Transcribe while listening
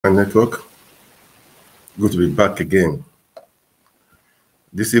Network. Good to be back again.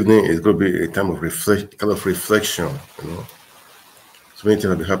 This evening is going to be a time of reflection. So many things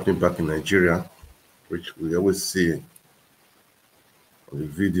have been happening back in Nigeria, which we always see on the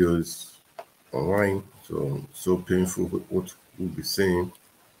videos online. So painful what we'll be saying.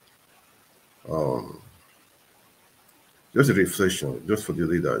 Just a reflection, just for the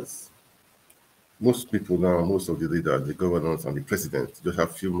leaders. Most people now, most of the leaders, the governors and the president, just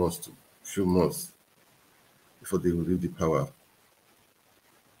have few months before they will leave the power.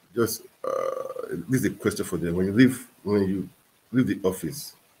 Just this is a question for them. When you leave the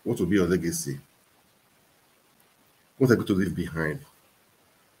office, what will be your legacy? What are you going to leave behind?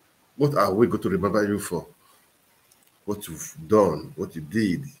 What are we going to remember you for? What you've done, what you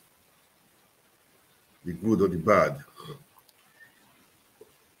did, the good or the bad?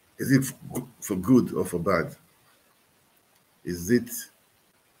 Is it for good or for bad? Is it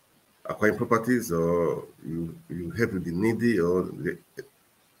acquiring properties, or you help with the needy, or in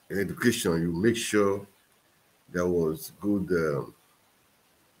education you make sure there was good?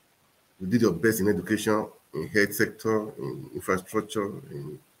 You did your best in education, in health sector, in infrastructure,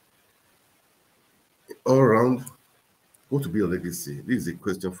 in all around. What will be your legacy? This is a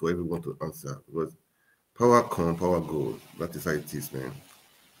question for everyone to answer, because power come, power go. That is how it is, man.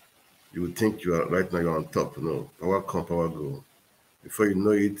 You would think you are right now, you're on top. No, power come, power go. Before you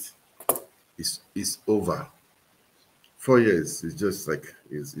know it, it's over. 4 years is just like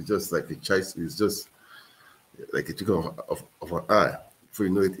a child. It's just like a twinkle of an eye. Before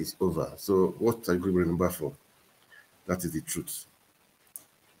you know it, it's over. So what are you going to remember for? That is the truth.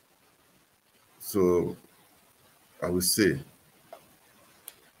 So I will say,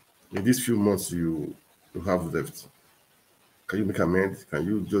 in these few months you have left, can you make amends? Can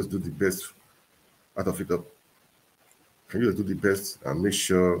you just do the best out of it up? Can you just do the best and make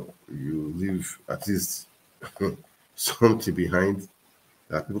sure you leave at least something behind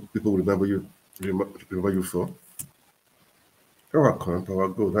that people will remember you for? Power come, power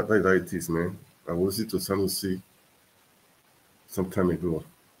go. That is how it is, man. I was listening to Sanusi some time ago.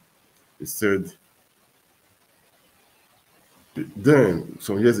 He said, then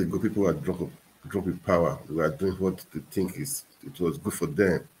some years ago, people were drunk with power. They were doing what they think it was good for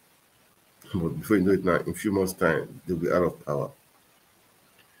them. But before you know it now, in a few months' time, they'll be out of power.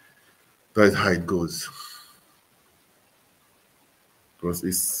 That is how it goes. Because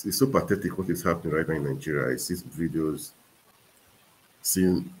it's so pathetic what is happening right now in Nigeria. I see videos,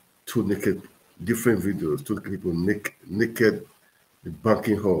 seeing different videos, two people naked in the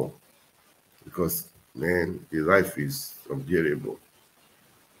banking hall. Because, man, the life is unbearable.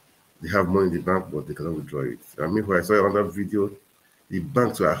 They have money in the bank, but they cannot withdraw it. I mean, when I saw another video, the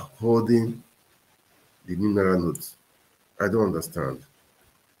banks were holding the mineral notes. I don't understand.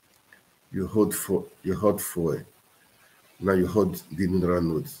 You hold four. Now you hold the mineral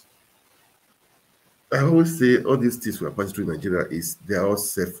notes. I always say all these things we are passing through in Nigeria they are all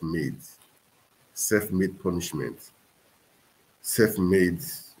self-made punishment, self-made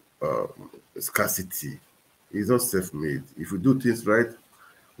scarcity. It's not self-made. If we do things right,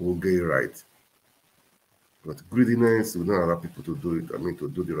 we'll get it right. But greediness will not allow people to do it. I mean, to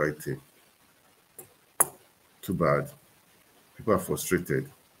do the right thing. Too bad. People are frustrated.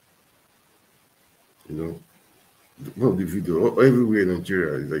 You know the video everywhere in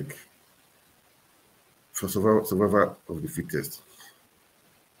Nigeria is like for survival of the fittest.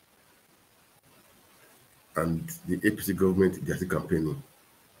 And the APC government, they are still campaigning.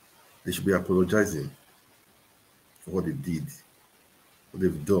 They should be apologizing for what they did, what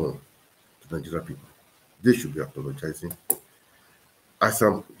they've done to Nigerian people. They should be apologizing. As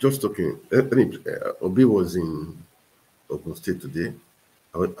I'm just talking, Obi was in Ogun State today.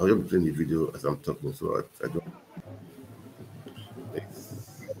 I'll be playing the video as I'm talking, so I don't.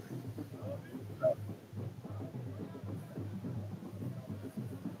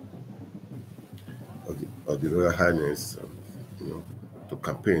 Of the Royal Highness, to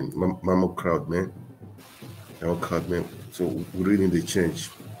campaign. Mama crowd, man. So we really need a change.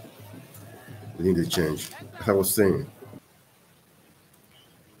 We need a change. As I was saying,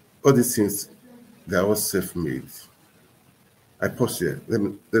 all these things, they are all self-made. I pause here.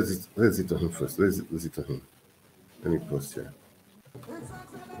 Let's listen to him first. Let's listen to him. Let me pause here.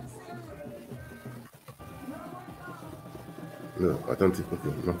 No, I don't think.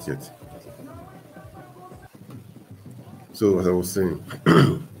 Okay, not yet. So as I was saying,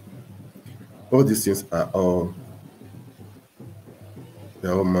 all these things are all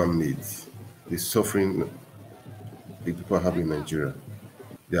man-made. The suffering the people have in Nigeria,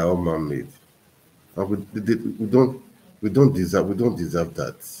 they are all man-made. And we don't We don't deserve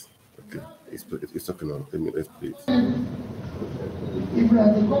that. Okay, it's talking on. Let's please. Even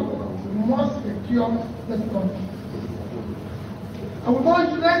as a government, we must secure this country. And we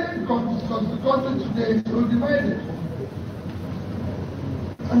must unite the country because the country today is so divided.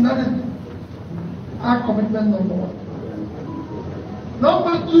 And that is our commitment number one.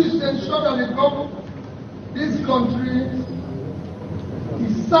 Number two is to ensure that this country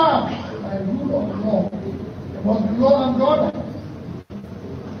is served by rule of law. There must be law and order.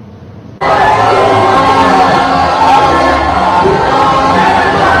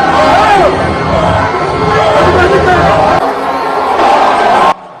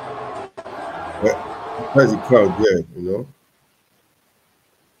 There's a crowd there, you know.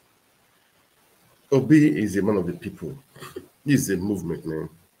 Obi is a man of the people. He's a movement, man.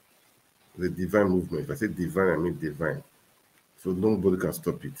 The divine movement. If I say divine, I mean divine. So nobody can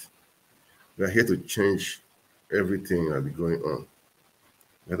stop it. We are here to change everything that is going on.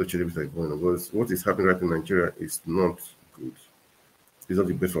 We have to change everything going on. Because what is happening right in Nigeria is not good. It's not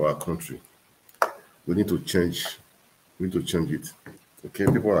the best for our country. We need to change. We need to change it. Okay,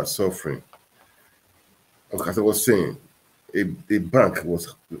 people are suffering. As I was saying, a bank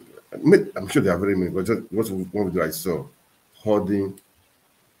was, I'm sure there are very many, but just one video I saw, hoarding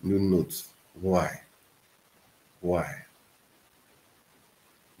new notes. Why?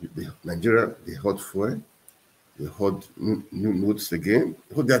 Nigeria, they hoard fuel, they hoard new notes again.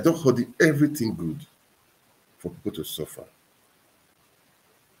 They are not hoarding everything good for people to suffer.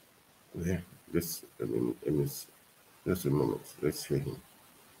 Yeah, just a moment. Let's hear him.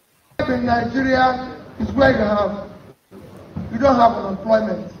 In Nigeria is where you don't have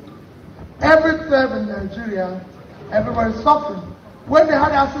unemployment. Every tribe in Nigeria, everybody is suffering. When they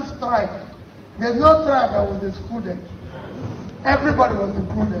had ASU strike, there's no tribe that was excluded. Everybody was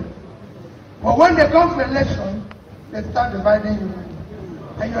included. But when they come to election, they start dividing you,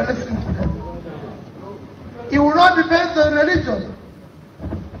 and you're listening to them. It will not be based on religion.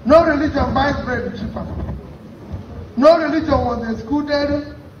 No religion buys bread cheaper. No religion was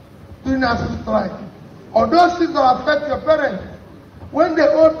excluded during ASU strike. Or those things that affect your parents, when they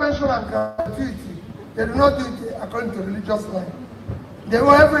owe pension and gratuity, they do not do it according to religious line. They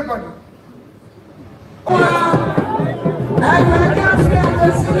owe everybody.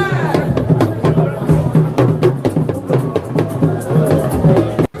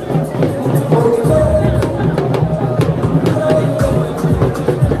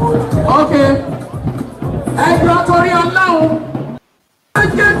 Okay.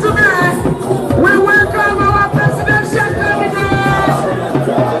 We welcome our presidential candidate.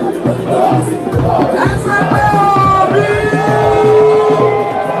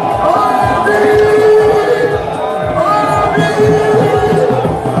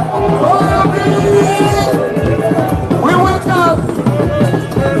 We welcome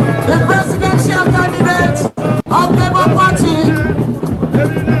the presidential candidate of Labour Party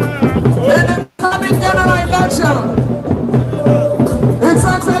in the coming general election. His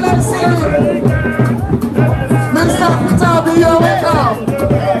Excellency, Mr. Peter Obi, you're welcome.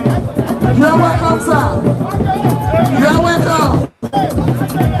 You're welcome, sir. You're welcome.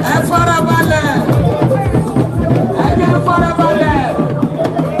 Ẹ farabalẹ̀. Ẹ jẹ́ farabalẹ̀.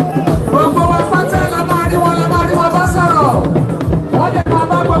 Gbogbo wa pátá la máa rí wọn bá sọ̀rọ̀. Wọ́n lè máa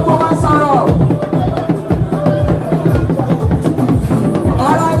bá gbogbo wa sọ̀rọ̀.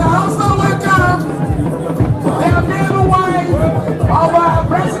 Alright, I also welcome the new wife of our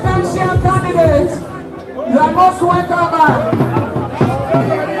presidential candidate. You are most welcome.